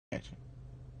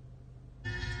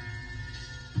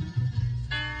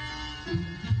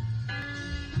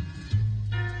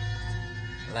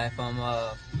Life on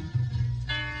Mars.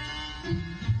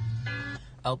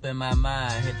 Open my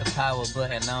mind, hit the power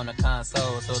button on the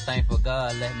console. So thankful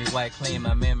God let me wipe clean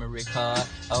my memory card.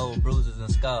 Old bruises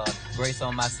and scars, grace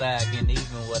on my side, getting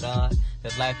even with odds.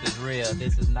 Cause life is real,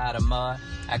 this is not a mod.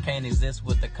 I can't exist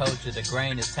with the culture, the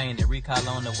grain is tainted. Recall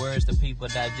on the words the people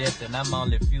digesting. I'm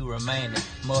only few remaining.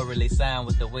 Morally sound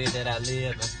with the way that I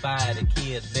live. Inspire the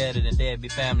kids better than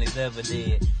deadbeat families ever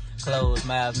did. Closed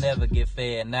mouths never get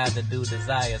fed, neither do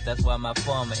desires. That's why my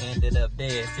farmer ended up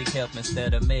dead. Seek help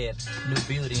instead of med. New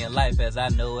beauty in life as I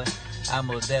know it. I'm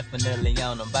most definitely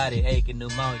on them, body aching,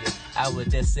 pneumonia. I was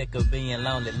just sick of being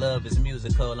lonely. Love is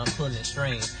musical, I'm pulling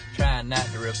strings. Trying not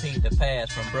to repeat the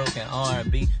past. From broken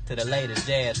R&B to the latest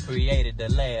jazz. Created the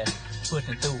last.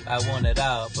 Pushing through, I want it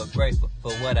all, but grateful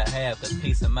for what I have. Cause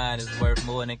peace of mind is worth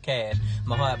more than cash.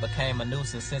 My heart became a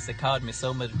nuisance since it caused me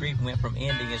so much grief. Went from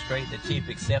ending straight to cheap,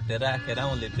 except that I could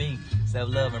only be.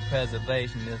 Self-love and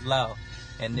preservation is law.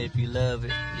 And if you love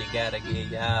it, you gotta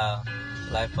give your all.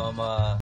 Life on Mars.